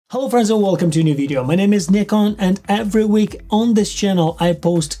Hello friends and welcome to a new video. My name is Nikon and every week on this channel I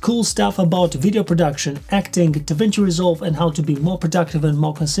post cool stuff about video production, acting, DaVinci Resolve and how to be more productive and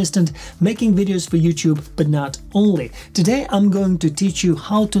more consistent making videos for YouTube, but not only. Today I'm going to teach you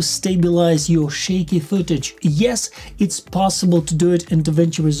how to stabilize your shaky footage. Yes, it's possible to do it in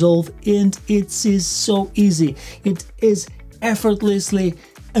DaVinci Resolve and it is so easy. It is effortlessly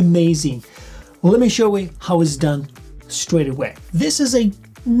amazing. Let me show you how it's done straight away. This is a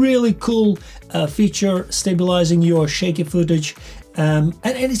really cool feature, stabilizing your shaky footage, and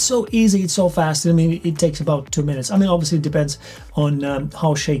it's so easy, it's so fast. I mean, it takes about 2 minutes. I mean, obviously it depends on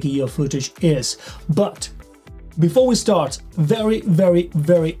how shaky your footage is, but before we start, very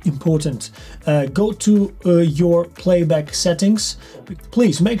important, go to your playback settings.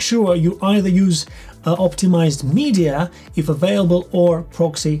 Please make sure you either use optimized media if available or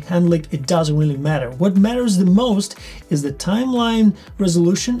proxy handling. It doesn't really matter. What matters the most is the timeline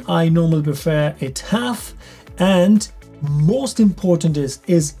resolution. I normally prefer it half, and most important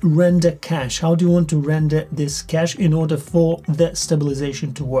is render cache. How do you want to render this cache in order for the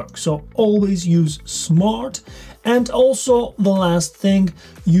stabilization to work? So always use smart. And also the last thing,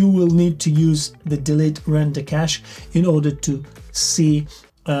 you will need to use the delete render cache in order to see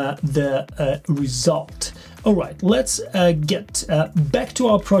the result. All right, let's get back to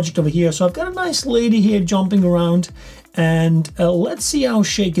our project over here. So I've got a nice lady here jumping around, and let's see how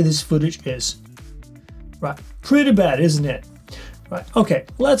shaky this footage is. Right, pretty bad, isn't it? Right, okay,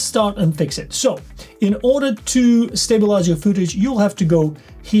 let's start and fix it. So in order to stabilize your footage, you'll have to go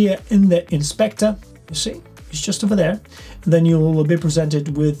here in the inspector. You see, it's just over there. And then you will be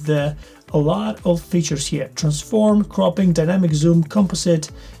presented with a lot of features here: transform, cropping, dynamic zoom, composite,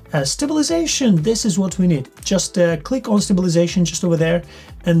 stabilization. This is what we need. Just click on stabilization just over there,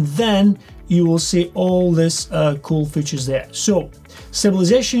 and then you will see all this cool features there. So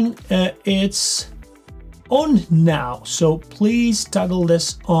stabilization, it's on now, so please toggle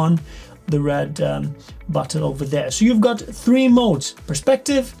this on the red button over there. So you've got 3 modes: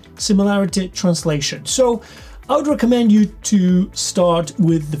 perspective, similarity, translation. So I would recommend you to start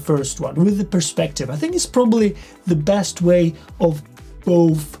with the first one, with the perspective. I think it's probably the best way of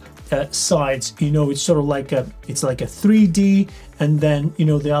both sides. You know, it's sort of like it's like a 3D, and then you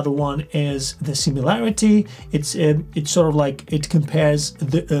know the other one is the similarity. It's sort of like it compares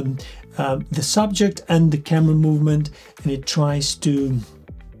the subject and the camera movement, and it tries to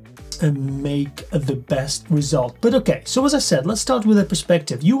make the best result. But okay, so as I said, let's start with the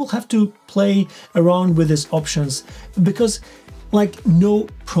perspective. You will have to play around with these options because like no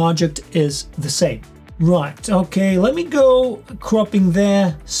project is the same. Right, okay, let me go cropping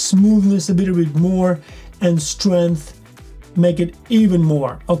there, smoothness a bit more, and strength, make it even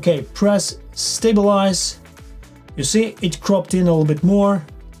more. Okay, press stabilize. You see it cropped in a little bit more.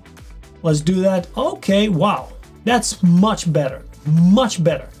 Let's do that. Okay, wow, that's much better, much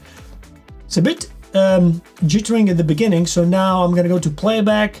better. It's a bit jittering at the beginning, so now I'm gonna go to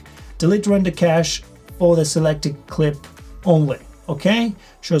playback, delete render cache for the selected clip only. Okay,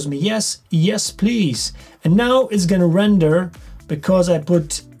 shows me yes, yes please. And now it's gonna render because I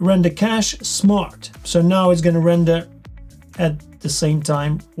put render cache smart. So now it's gonna render at the same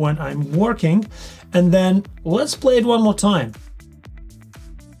time when I'm working. And then let's play it one more time.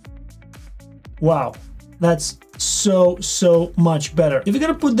 Wow, that's so much better. If you're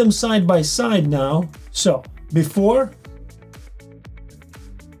gonna put them side by side now, so before,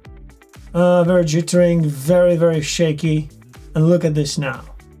 very jittering, very shaky, and look at this now.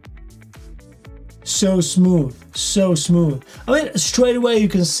 So smooth, so smooth. I mean, straight away you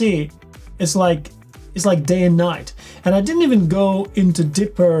can see it's like day and night. And I didn't even go into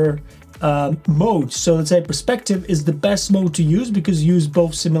deeper mode. So let's say perspective is the best mode to use because you use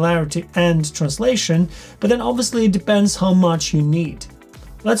both similarity and translation, but then obviously it depends how much you need.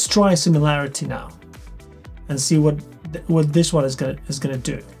 Let's try similarity now and see what this one is gonna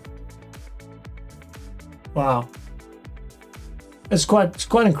do. Wow, it's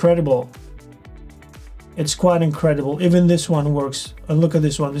quite incredible. It's quite incredible. Even this one works. And look at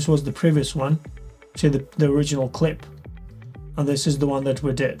this one. This was the previous one. See the original clip, and this is the one that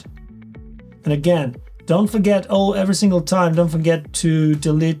we did. And again, don't forget, every single time, don't forget to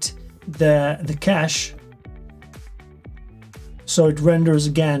delete the cache so it renders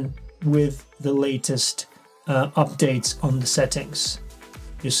again with the latest updates on the settings.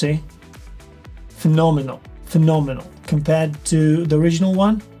 You see? Phenomenal, phenomenal. Compared to the original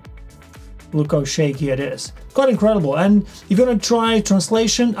one, look how shaky it is. Quite incredible. And if you're gonna try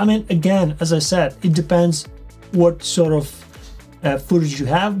translation, I mean, again, as I said, it depends what sort of footage you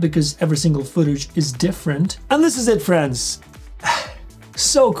have, because every single footage is different. And this is it, friends.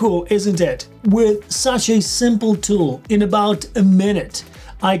 So cool, isn't it? With such a simple tool, in about a minute,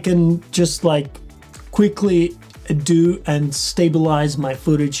 I can just like quickly do and stabilize my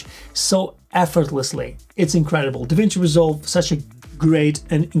footage so effortlessly. It's incredible. DaVinci Resolve, such a great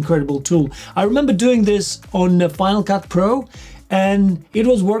and incredible tool. I remember doing this on Final Cut Pro and it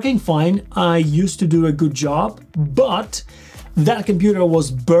was working fine. I used to do a good job, but that computer was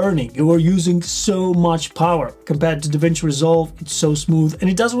burning. You were using so much power. Compared to DaVinci Resolve, it's so smooth, and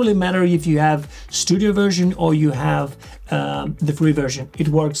it doesn't really matter if you have studio version or you have the free version. It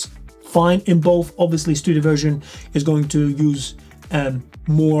works fine in both. Obviously, studio version is going to use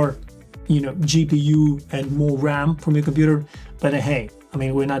more, GPU and more RAM from your computer. But hey, I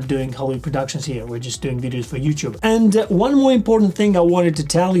mean, we're not doing Hollywood productions here. We're just doing videos for YouTube. And one more important thing I wanted to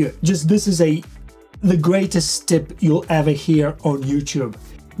tell you, this is the greatest tip you'll ever hear on YouTube.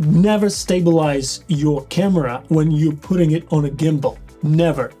 Never stabilize your camera when you're putting it on a gimbal.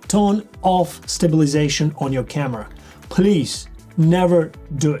 Never. Turn off stabilization on your camera. Please, never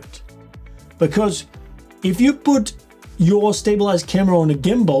do it. Because if you put your stabilized camera on a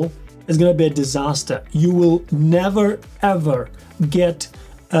gimbal, it's gonna be a disaster. You will never ever get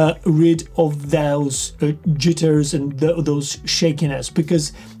rid of those jitters and those shakiness,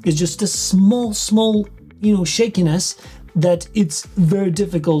 because it's just a small shakiness that it's very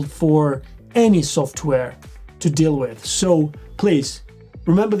difficult for any software to deal with. So please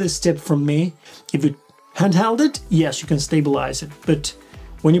remember this tip from me. If you handheld it, yes, you can stabilize it, but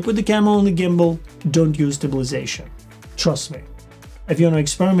when you put the camera on the gimbal, don't use stabilization. Trust me. If you want to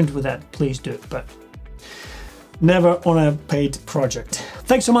experiment with that, please do it, but never on a paid project.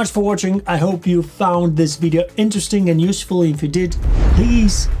 Thanks so much for watching. I hope you found this video interesting and useful. If you did,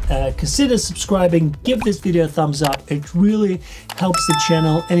 please consider subscribing, give this video a thumbs up. It really helps the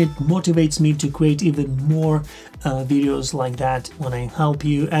channel and it motivates me to create even more videos like that when I help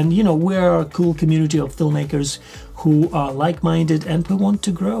you. And we're a cool community of filmmakers who are like-minded and we want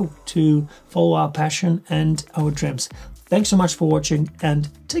to grow, to follow our passion and our dreams. Thanks so much for watching and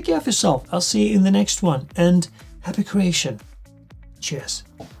take care of yourself. I'll see you in the next one, and happy creation. Cheers.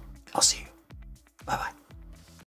 I'll see you. Bye-bye.